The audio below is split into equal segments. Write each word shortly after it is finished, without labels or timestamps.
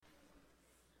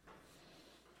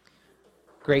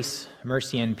Grace,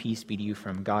 mercy, and peace be to you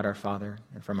from God our Father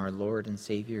and from our Lord and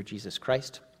Savior, Jesus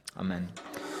Christ. Amen.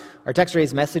 Our text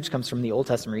today's message comes from the Old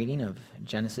Testament reading of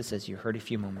Genesis, as you heard a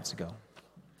few moments ago.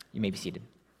 You may be seated.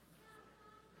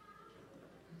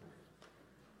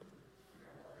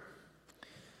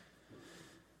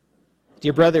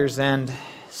 Dear brothers and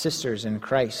sisters in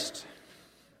Christ,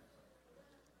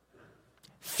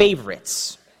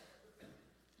 favorites.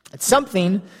 It's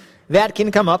something that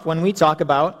can come up when we talk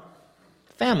about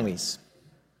families.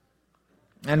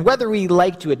 And whether we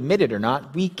like to admit it or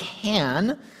not, we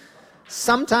can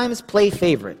sometimes play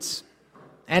favorites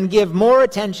and give more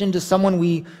attention to someone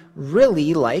we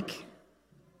really like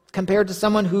compared to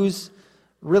someone who's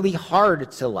really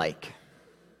hard to like.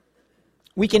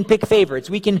 We can pick favorites.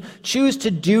 We can choose to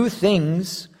do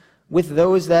things with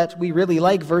those that we really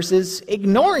like versus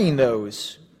ignoring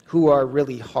those who are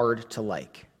really hard to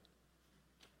like.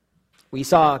 We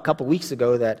saw a couple weeks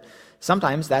ago that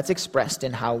sometimes that's expressed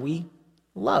in how we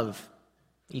love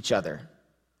each other.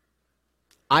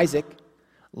 Isaac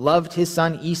loved his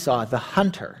son Esau, the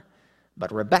hunter,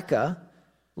 but Rebekah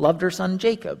loved her son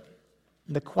Jacob,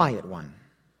 the quiet one.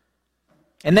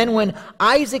 And then when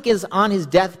Isaac is on his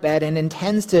deathbed and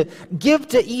intends to give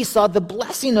to Esau the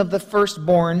blessing of the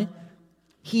firstborn,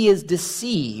 he is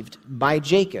deceived by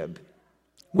Jacob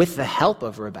with the help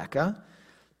of Rebekah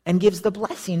and gives the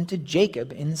blessing to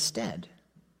Jacob instead.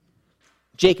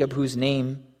 Jacob, whose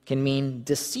name can mean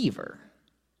deceiver.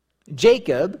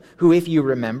 Jacob, who, if you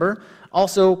remember,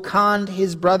 also conned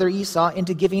his brother Esau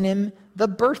into giving him the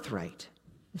birthright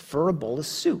for a bowl of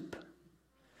soup.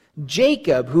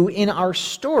 Jacob, who in our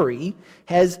story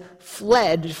has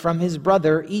fled from his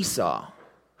brother Esau,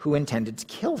 who intended to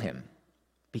kill him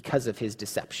because of his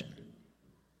deception.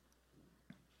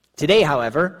 Today,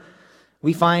 however,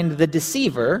 we find the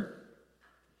deceiver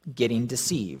getting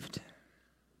deceived.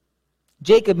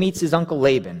 Jacob meets his uncle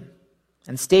Laban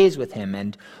and stays with him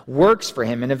and works for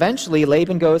him, and eventually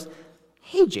Laban goes,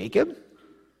 "Hey, Jacob,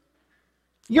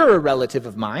 you're a relative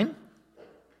of mine.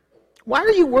 Why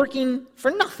are you working for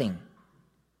nothing?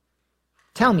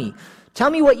 Tell me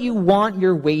what you want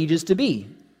your wages to be."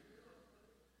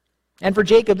 And for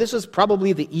Jacob, this was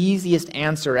probably the easiest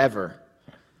answer ever,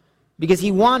 because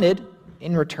he wanted,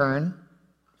 in return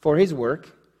for his work,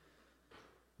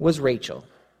 was Rachel,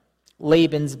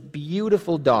 Laban's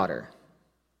beautiful daughter.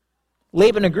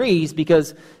 Laban agrees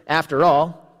because, after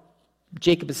all,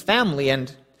 Jacob is family,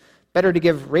 and better to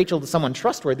give Rachel to someone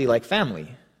trustworthy like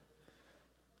family.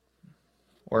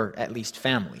 Or at least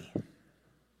family.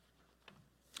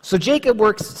 So Jacob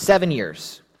works 7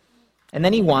 years, and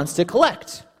then he wants to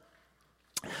collect.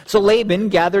 So Laban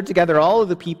gathered together all of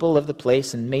the people of the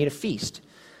place and made a feast.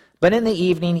 But in the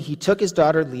evening he took his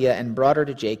daughter Leah and brought her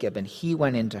to Jacob, and he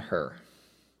went into her.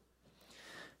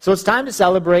 So it's time to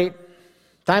celebrate,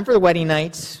 time for the wedding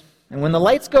night, and when the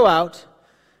lights go out,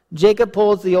 Jacob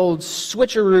pulls the old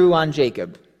switcheroo on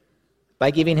Jacob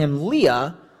by giving him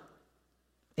Leah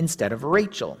instead of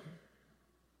Rachel.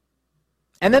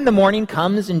 And then the morning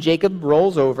comes and Jacob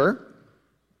rolls over.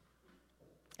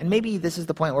 And maybe this is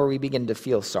the point where we begin to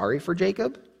feel sorry for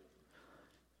Jacob.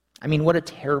 I mean, what a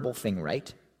terrible thing,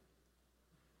 right?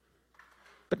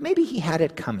 But maybe he had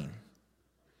it coming.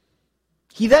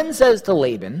 He then says to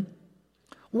Laban,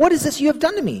 "What is this you have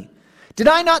done to me? Did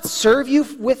I not serve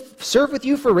with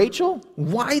you for Rachel?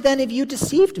 Why then have you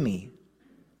deceived me?"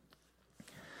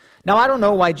 Now, I don't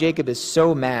know why Jacob is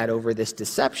so mad over this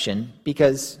deception,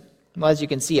 because, well, as you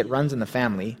can see, it runs in the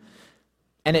family,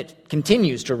 and it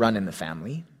continues to run in the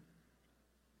family.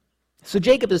 So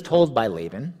Jacob is told by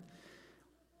Laban,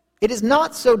 "It is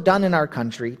not so done in our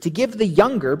country to give the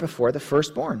younger before the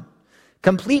firstborn.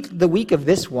 Complete the week of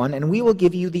this one, and we will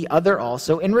give you the other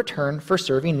also in return for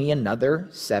serving me another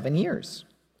 7 years."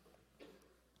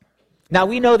 Now,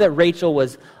 we know that Rachel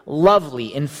was lovely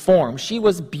in form. She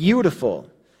was beautiful.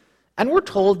 And we're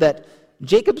told that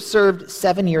Jacob served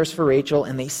 7 years for Rachel,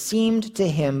 and they seemed to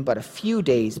him but a few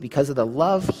days because of the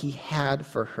love he had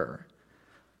for her.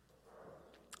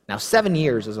 Now, 7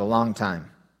 years is a long time.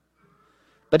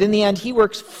 But in the end, he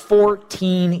works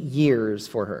 14 years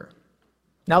for her.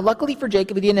 Now, luckily for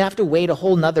Jacob, he didn't have to wait a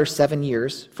whole nother 7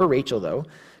 years for Rachel, though,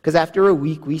 because after a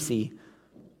week, we see.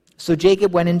 So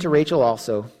Jacob went into Rachel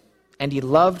also, and he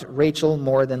loved Rachel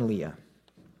more than Leah.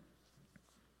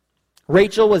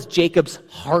 Rachel was Jacob's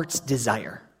heart's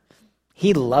desire.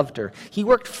 He loved her. He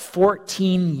worked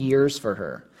 14 years for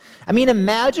her. I mean,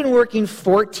 imagine working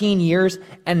 14 years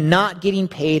and not getting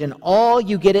paid, and all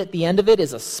you get at the end of it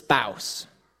is a spouse.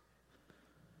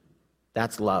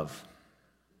 That's love.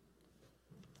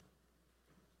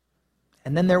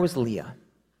 And then there was Leah.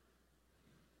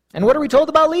 And what are we told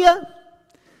about Leah?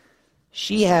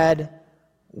 She had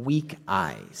weak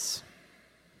eyes.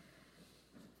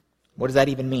 What does that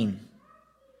even mean?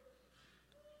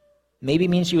 Maybe it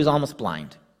means she was almost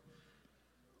blind.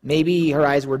 Maybe her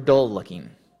eyes were dull looking.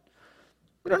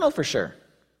 We don't know for sure.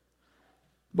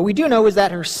 But we do know is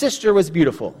that her sister was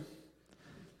beautiful.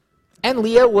 And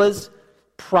Leah was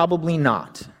probably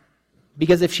not.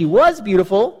 Because if she was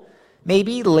beautiful,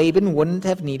 maybe Laban wouldn't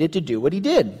have needed to do what he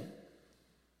did.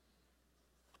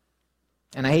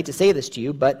 And I hate to say this to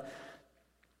you, but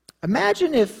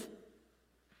imagine if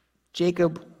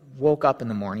Jacob woke up in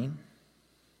the morning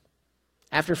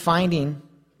after finding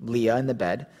Leah in the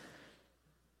bed.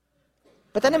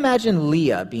 But then imagine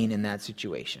Leah being in that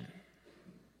situation.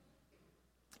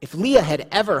 If Leah had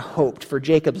ever hoped for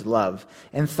Jacob's love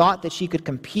and thought that she could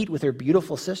compete with her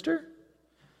beautiful sister,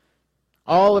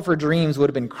 all of her dreams would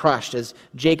have been crushed as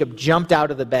Jacob jumped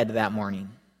out of the bed that morning.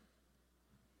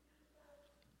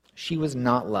 She was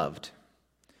not loved.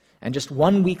 And just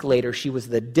 1 week later, she was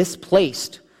the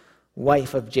displaced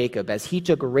wife of Jacob as he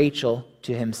took Rachel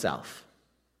to himself.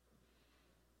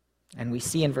 And we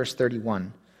see in verse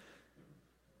 31,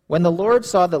 when the Lord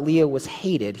saw that Leah was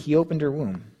hated, he opened her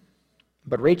womb,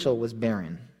 but Rachel was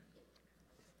barren.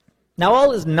 Now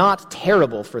all is not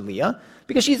terrible for Leah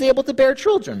because she's able to bear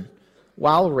children,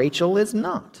 while Rachel is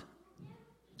not.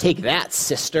 Take that,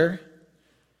 sister.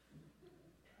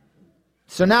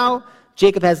 So now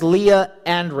Jacob has Leah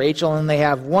and Rachel, and they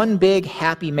have one big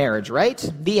happy marriage,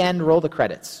 right? The end, roll the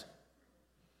credits.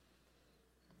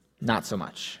 Not so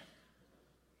much.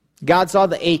 God saw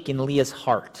the ache in Leah's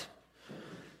heart.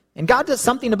 And God does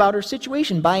something about her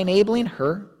situation by enabling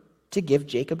her to give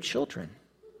Jacob children.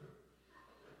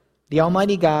 The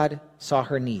Almighty God saw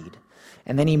her need,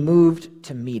 and then he moved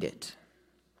to meet it.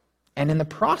 And in the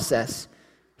process,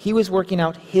 he was working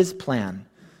out his plan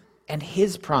and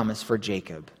his promise for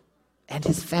Jacob and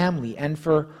his family and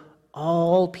for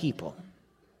all people.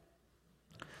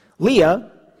 Leah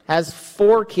has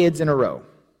 4 kids in a row.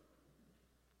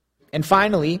 And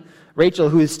finally, Rachel,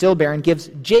 who is still barren, gives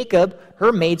Jacob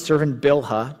her maidservant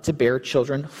Bilhah to bear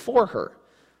children for her.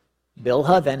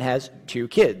 Bilhah then has 2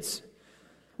 kids.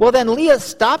 Well, then Leah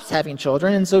stops having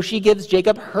children, and so she gives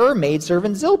Jacob her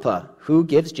maidservant Zilpah, who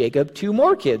gives Jacob 2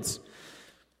 more kids.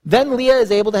 Then Leah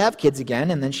is able to have kids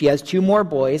again, and then she has 2 more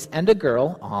boys and a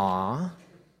girl. Aww.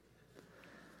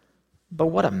 But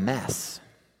what a mess.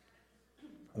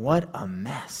 What a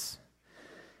mess.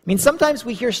 I mean, sometimes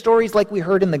we hear stories like we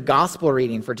heard in the gospel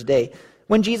reading for today,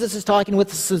 when Jesus is talking with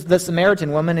the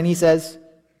Samaritan woman, and he says,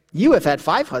 "You have had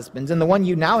 5 husbands, and the one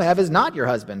you now have is not your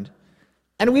husband."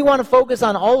 And we want to focus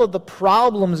on all of the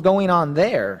problems going on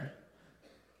there.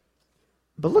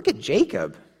 But look at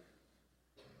Jacob.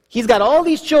 He's got all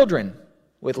these children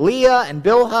with Leah and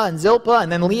Bilhah and Zilpah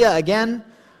and then Leah again.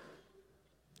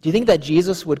 Do you think that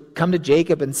Jesus would come to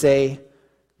Jacob and say,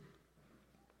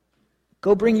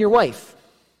 "Go bring your wife"?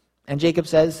 And Jacob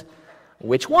says,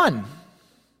 "Which one?"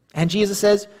 And Jesus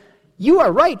says, "You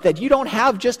are right that you don't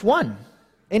have just one.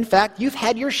 In fact, you've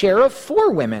had your share of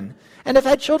 4 women and have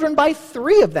had children by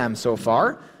 3 of them so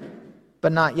far,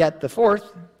 but not yet the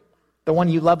 4th, the one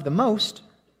you love the most."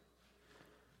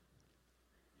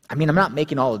 I mean, I'm not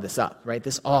making all of this up, right?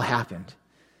 This all happened.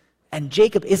 And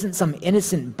Jacob isn't some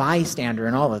innocent bystander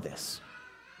in all of this.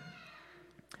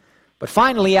 But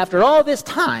finally, after all this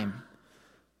time,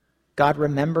 God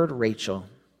remembered Rachel,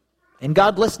 and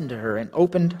God listened to her and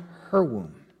opened her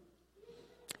womb.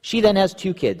 She then has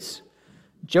 2 kids,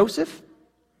 Joseph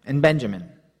and Benjamin.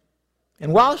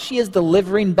 And while she is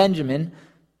delivering Benjamin,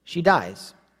 she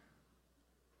dies.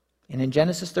 And in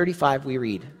Genesis 35 we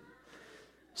read,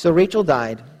 "So Rachel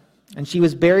died, and she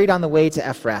was buried on the way to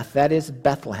Ephrath," that is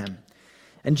Bethlehem.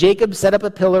 "And Jacob set up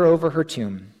a pillar over her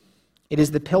tomb. It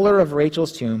is the pillar of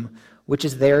Rachel's tomb, which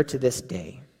is there to this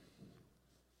day."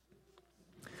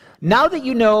 Now that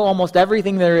you know almost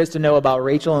everything there is to know about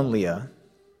Rachel and Leah,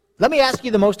 let me ask you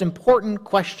the most important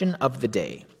question of the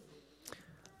day.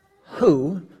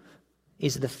 Who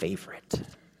is the favorite?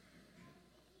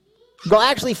 Well,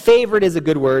 actually, favorite is a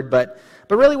good word, but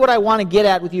really what I want to get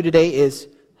at with you today is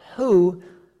who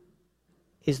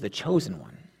is the chosen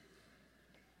one?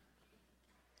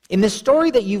 In the story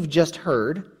that you've just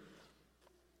heard,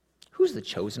 who's the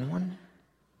chosen one?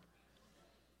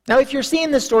 Now, if you're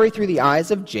seeing this story through the eyes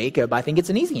of Jacob, I think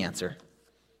it's an easy answer.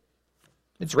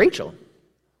 It's Rachel.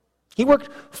 He worked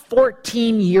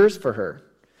 14 years for her.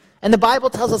 And the Bible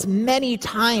tells us many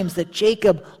times that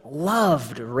Jacob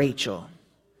loved Rachel.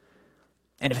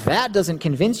 And if that doesn't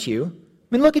convince you,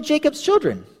 I mean, look at Jacob's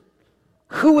children.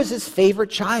 Who was his favorite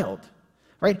child?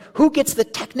 Right? Who gets the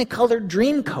technicolored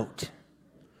dream coat?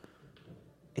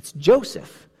 It's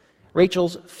Joseph,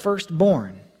 Rachel's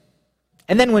firstborn.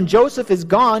 And then when Joseph is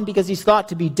gone because he's thought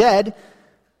to be dead,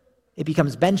 it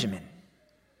becomes Benjamin.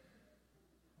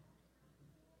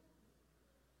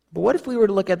 But what if we were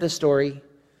to look at this story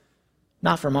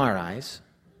not from our eyes,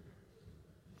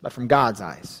 but from God's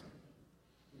eyes?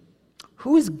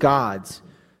 Who is God's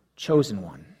chosen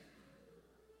one?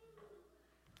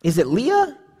 Is it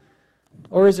Leah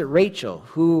or is it Rachel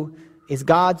who is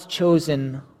God's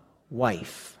chosen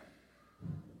wife?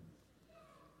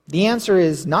 The answer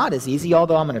is not as easy,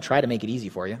 although I'm going to try to make it easy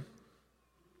for you.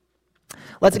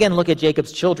 Let's again look at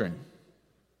Jacob's children.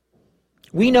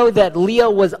 We know that Leah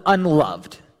was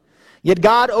unloved, yet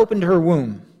God opened her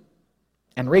womb,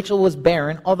 and Rachel was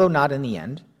barren, although not in the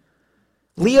end.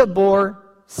 Leah bore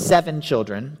 7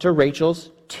 children to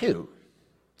Rachel's 2.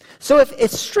 So if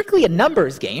it's strictly a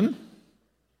numbers game,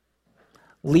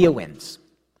 Leah wins.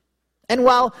 And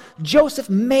while Joseph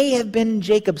may have been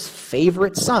Jacob's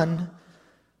favorite son,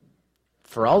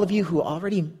 for all of you who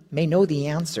already may know the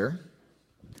answer,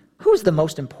 who's the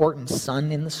most important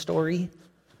son in the story?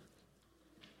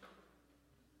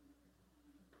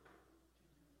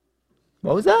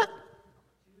 What was that?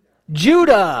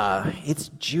 Judah. It's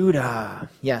Judah.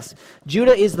 Yes,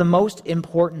 Judah is the most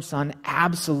important son,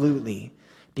 absolutely.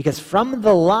 Because from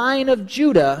the line of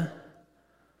Judah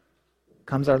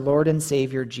comes our Lord and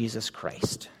Savior, Jesus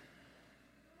Christ.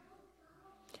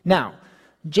 Now,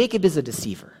 Jacob is a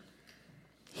deceiver.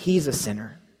 He's a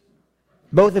sinner.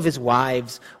 Both of his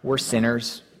wives were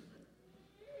sinners.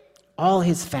 All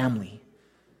his family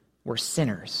were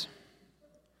sinners.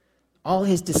 All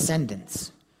his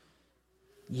descendants,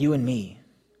 you and me,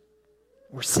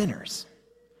 were sinners.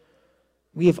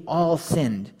 We have all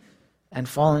sinned and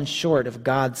fallen short of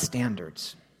God's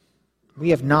standards. We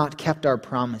have not kept our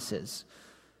promises.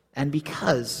 And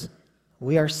because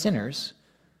we are sinners,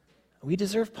 we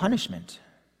deserve punishment.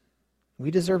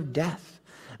 We deserve death.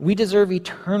 We deserve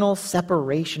eternal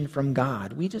separation from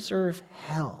God. We deserve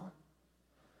hell.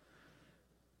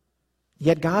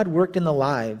 Yet God worked in the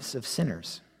lives of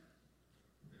sinners.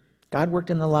 God worked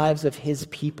in the lives of his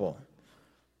people.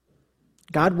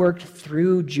 God worked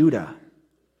through Judah.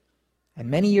 And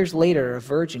many years later, a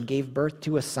virgin gave birth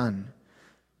to a son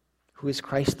who is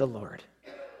Christ the Lord.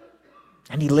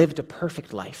 And he lived a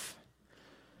perfect life.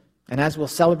 And as we'll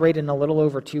celebrate in a little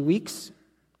over 2 weeks,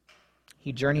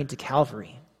 he journeyed to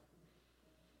Calvary,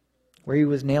 where he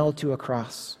was nailed to a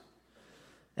cross.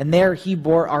 And there he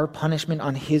bore our punishment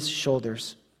on his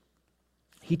shoulders.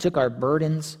 He took our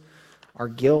burdens, our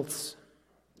guilt,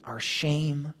 our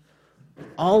shame,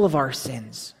 all of our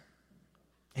sins.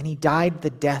 And he died the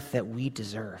death that we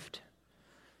deserved.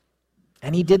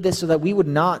 And he did this so that we would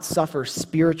not suffer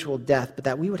spiritual death, but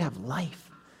that we would have life,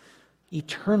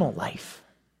 eternal life.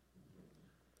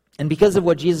 And because of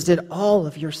what Jesus did, all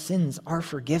of your sins are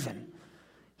forgiven.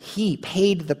 He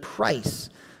paid the price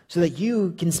so that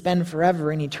you can spend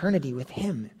forever in eternity with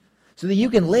him, so that you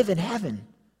can live in heaven.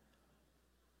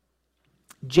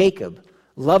 Jacob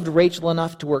loved Rachel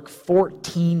enough to work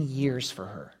 14 years for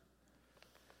her.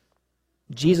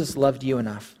 Jesus loved you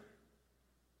enough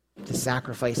to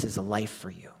sacrifice his life for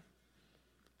you.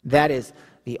 That is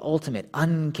the ultimate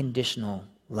unconditional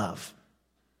love.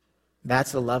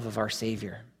 That's the love of our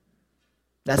Savior.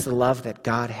 That's the love that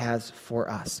God has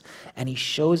for us. And he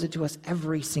shows it to us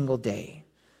every single day,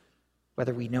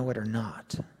 whether we know it or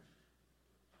not.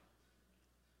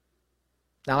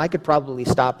 Now, I could probably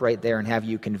stop right there and have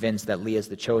you convinced that Leah's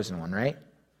the chosen one, right?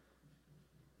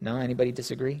 No? Anybody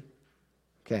disagree?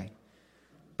 Okay.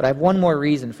 But I have one more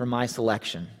reason for my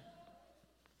selection.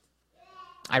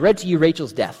 I read to you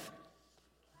Rachel's death,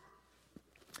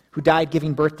 who died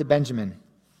giving birth to Benjamin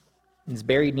and is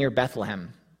buried near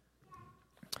Bethlehem.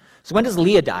 So when does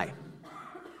Leah die?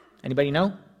 Anybody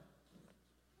know?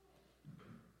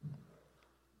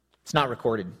 It's not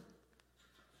recorded.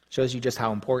 Shows you just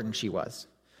how important she was.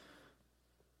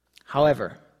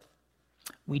 However,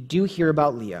 we do hear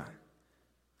about Leah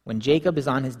when Jacob is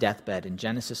on his deathbed in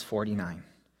Genesis 49.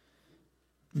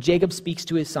 Jacob speaks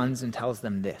to his sons and tells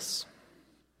them this: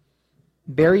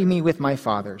 "Bury me with my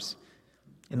fathers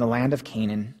in the land of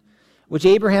Canaan, which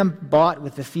Abraham bought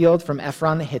with the field from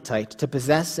Ephron the Hittite to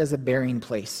possess as a burying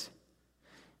place.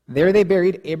 There they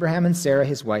buried Abraham and Sarah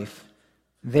his wife.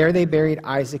 There they buried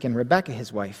Isaac and Rebekah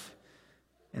his wife.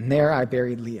 And there I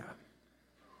buried Leah."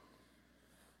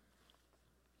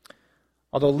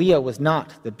 Although Leah was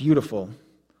not the beautiful,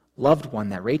 loved one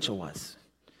that Rachel was,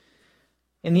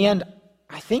 in the end,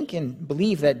 I think and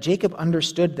believe that Jacob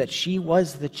understood that she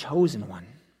was the chosen one,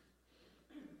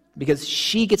 because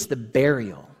she gets the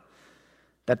burial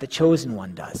that the chosen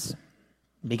one does.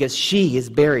 because she is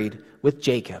buried with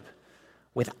Jacob,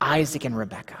 with Isaac and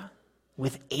Rebekah,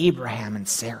 with Abraham and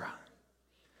Sarah.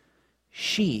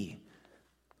 She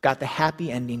got the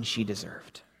happy ending she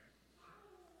deserved.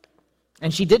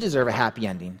 And she did deserve a happy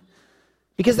ending,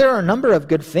 because there are a number of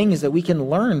good things that we can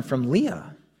learn from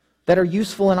Leah that are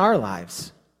useful in our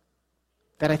lives,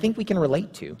 that I think we can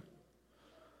relate to.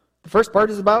 The first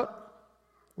part is about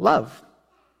love.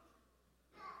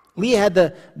 Leah had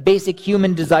the basic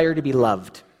human desire to be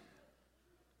loved.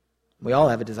 We all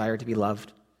have a desire to be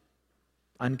loved,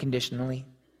 unconditionally,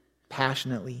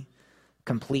 passionately,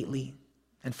 completely,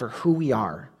 and for who we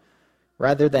are,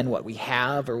 rather than what we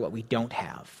have or what we don't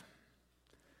have.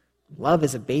 Love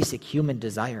is a basic human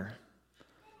desire.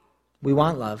 We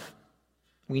want love.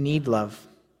 We need love.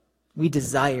 We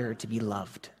desire to be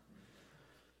loved.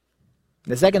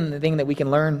 The second thing that we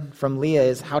can learn from Leah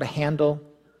is how to handle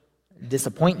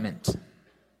disappointment.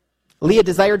 Leah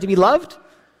desired to be loved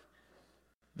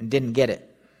and didn't get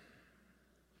it.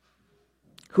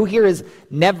 Who here has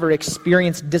never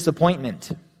experienced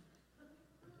disappointment?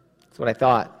 That's what I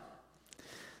thought.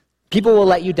 People will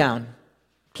let you down.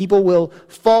 People will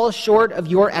fall short of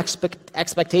your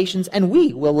expectations, and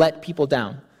we will let people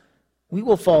down. We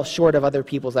will fall short of other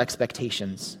people's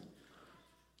expectations.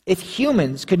 If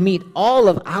humans could meet all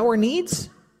of our needs,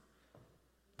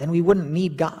 then we wouldn't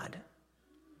need God.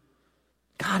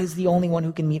 God is the only one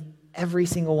who can meet every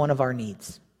single one of our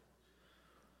needs.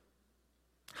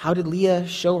 How did Leah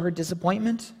show her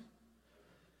disappointment?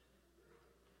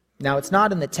 Now, it's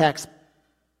not in the text.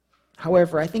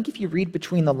 However, I think if you read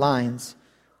between the lines,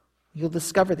 you'll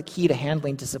discover the key to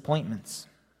handling disappointments.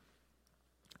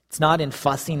 It's not in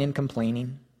fussing and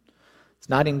complaining. It's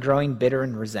not in growing bitter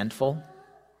and resentful.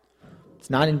 It's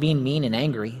not in being mean and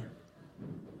angry.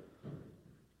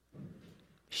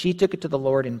 She took it to the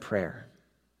Lord in prayer.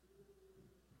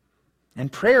 And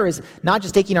prayer is not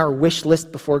just taking our wish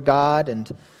list before God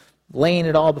and laying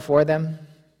it all before them.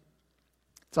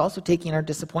 It's also taking our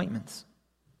disappointments,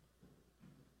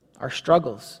 our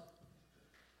struggles,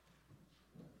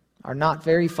 our not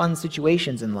very fun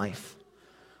situations in life.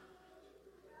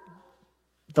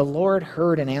 The Lord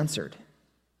heard and answered.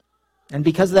 And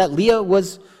because of that, Leah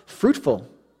was fruitful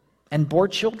and bore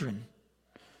children.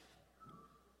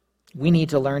 We need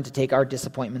to learn to take our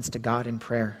disappointments to God in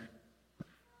prayer.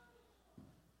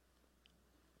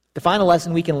 The final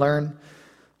lesson we can learn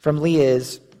from Leah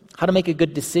is how to make a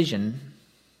good decision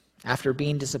after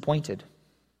being disappointed.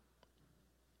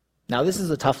 Now, this is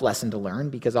a tough lesson to learn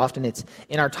because often it's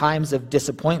in our times of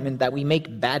disappointment that we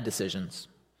make bad decisions.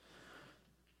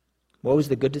 What was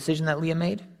the good decision that Leah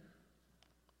made?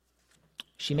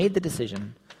 She made the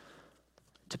decision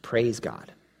to praise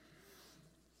God,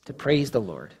 to praise the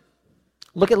Lord.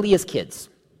 Look at Leah's kids.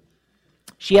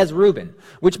 She has Reuben,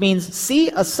 which means see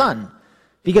a son,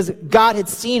 because God had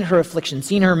seen her affliction,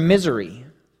 seen her misery.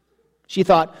 She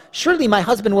thought, surely my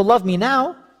husband will love me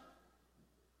now.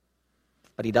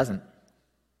 But he doesn't.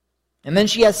 And then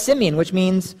she has Simeon, which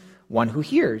means one who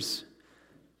hears,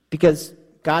 because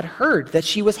God heard that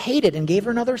she was hated and gave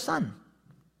her another son.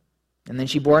 And then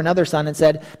she bore another son and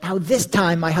said, now this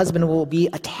time my husband will be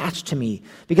attached to me,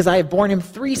 because I have borne him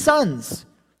 3 sons.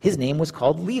 His name was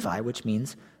called Levi, which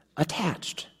means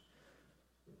attached.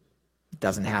 It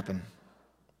doesn't happen.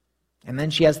 And then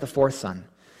she has the 4th son.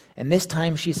 And this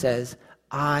time she says,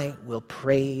 I will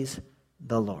praise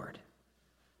the Lord.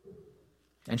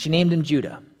 And she named him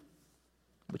Judah,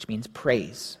 which means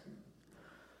praise.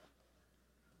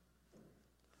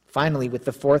 Finally, with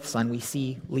the 4th son, we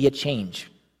see Leah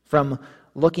change from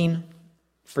looking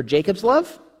for Jacob's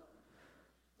love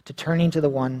to turning to the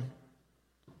one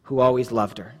who always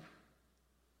loved her.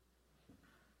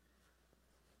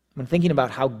 When thinking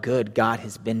about how good God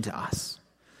has been to us,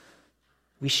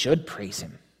 we should praise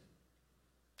him.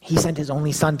 He sent his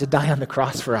only son to die on the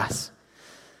cross for us.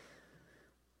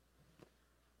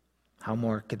 How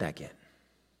more could that get?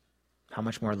 How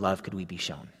much more love could we be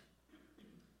shown?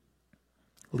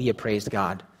 Leah praised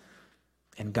God,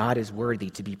 and God is worthy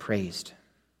to be praised.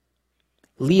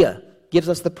 Leah gives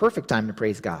us the perfect time to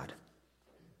praise God,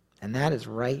 and that is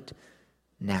right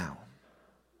now.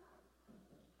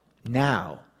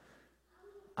 Now,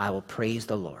 I will praise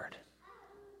the Lord.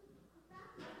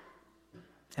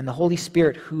 And the Holy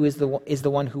Spirit, who is the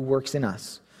one who works in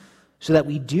us, so that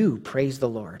we do praise the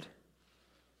Lord.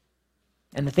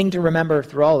 And the thing to remember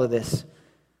through all of this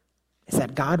is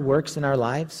that God works in our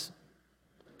lives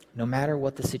no matter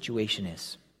what the situation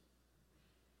is.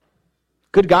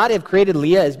 Could God have created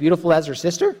Leah as beautiful as her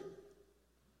sister?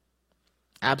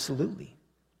 Absolutely.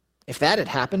 If that had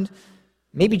happened,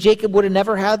 Maybe Jacob would have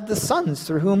never had the sons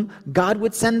through whom God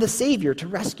would send the Savior to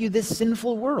rescue this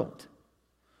sinful world.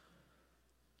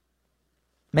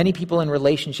 Many people in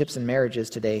relationships and marriages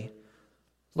today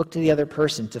look to the other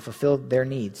person to fulfill their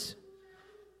needs,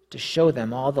 to show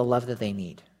them all the love that they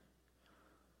need.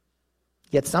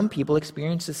 Yet some people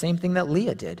experience the same thing that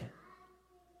Leah did.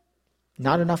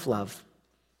 Not enough love,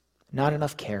 not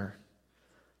enough care,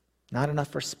 not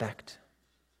enough respect,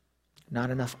 not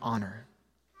enough honor.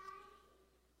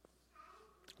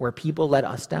 Where people let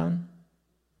us down,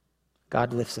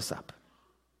 God lifts us up.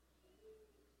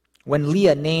 When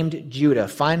Leah named Judah,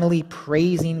 finally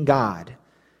praising God,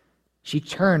 she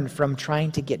turned from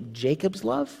trying to get Jacob's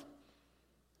love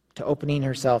to opening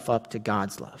herself up to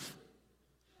God's love,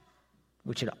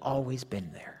 which had always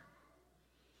been there.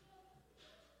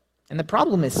 And the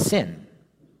problem is sin,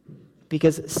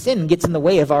 because sin gets in the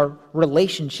way of our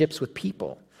relationships with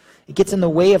people. It gets in the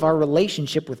way of our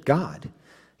relationship with God.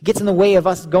 It gets in the way of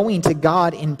us going to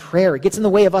God in prayer. It gets in the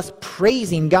way of us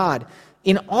praising God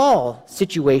in all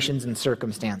situations and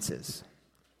circumstances.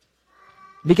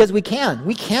 Because we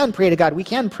can pray to God. We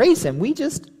can praise Him. We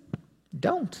just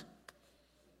don't.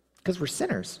 Because we're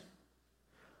sinners.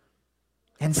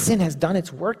 And sin has done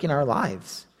its work in our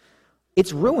lives.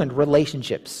 It's ruined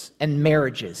relationships and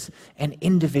marriages and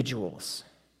individuals.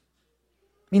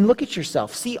 I mean, look at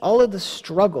yourself. See all of the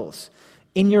struggles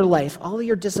in your life, all of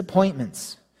your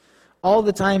disappointments, all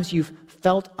the times you've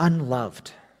felt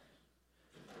unloved.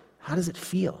 How does it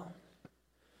feel?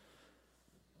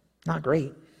 Not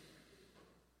great.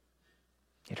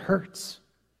 It hurts.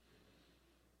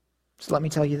 So let me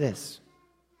tell you this.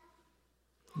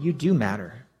 You do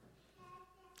matter.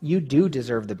 You do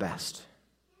deserve the best.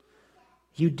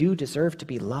 You do deserve to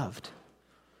be loved.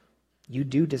 You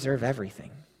do deserve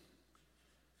everything.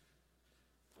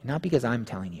 Not because I'm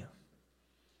telling you,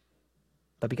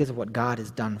 but because of what God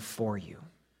has done for you.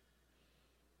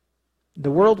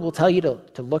 The world will tell you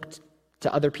to look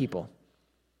to other people,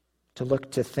 to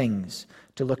look to things,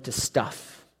 to look to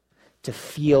stuff, to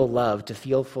feel loved, to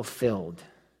feel fulfilled.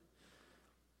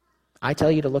 I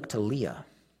tell you to look to Leah,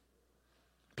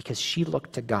 because she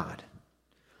looked to God,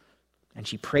 and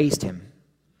she praised Him,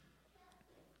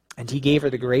 and He gave her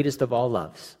the greatest of all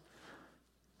loves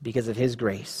because of His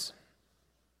grace.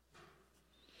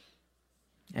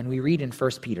 And we read in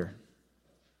 1 Peter,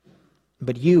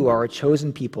 "But you are a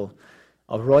chosen people,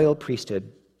 a royal priesthood,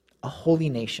 a holy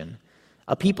nation,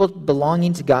 a people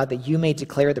belonging to God, that you may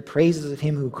declare the praises of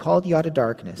Him who called you out of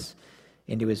darkness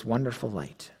into His wonderful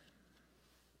light."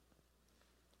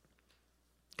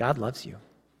 God loves you.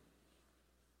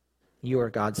 You are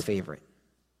God's favorite.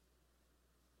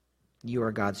 You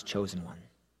are God's chosen one.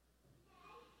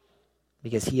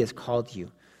 Because He has called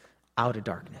you out of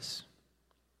darkness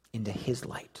into His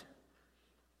light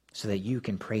so that you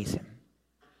can praise Him.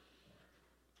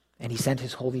 And He sent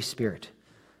His Holy Spirit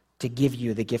to give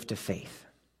you the gift of faith.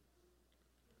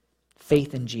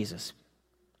 Faith in Jesus,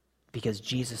 because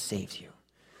Jesus saves you.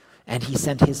 And He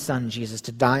sent His Son, Jesus,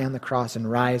 to die on the cross and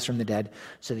rise from the dead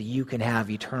so that you can have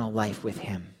eternal life with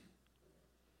Him.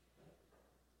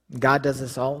 God does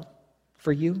this all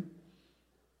for you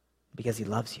because He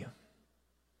loves you.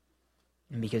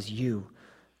 And because you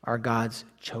are God's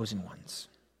chosen ones.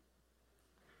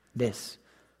 This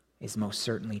is most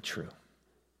certainly true.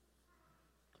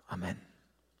 Amen.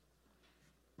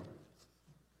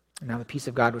 And now the peace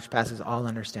of God, which passes all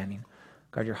understanding,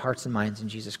 guard your hearts and minds in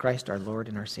Jesus Christ, our Lord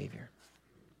and our Savior.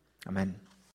 Amen.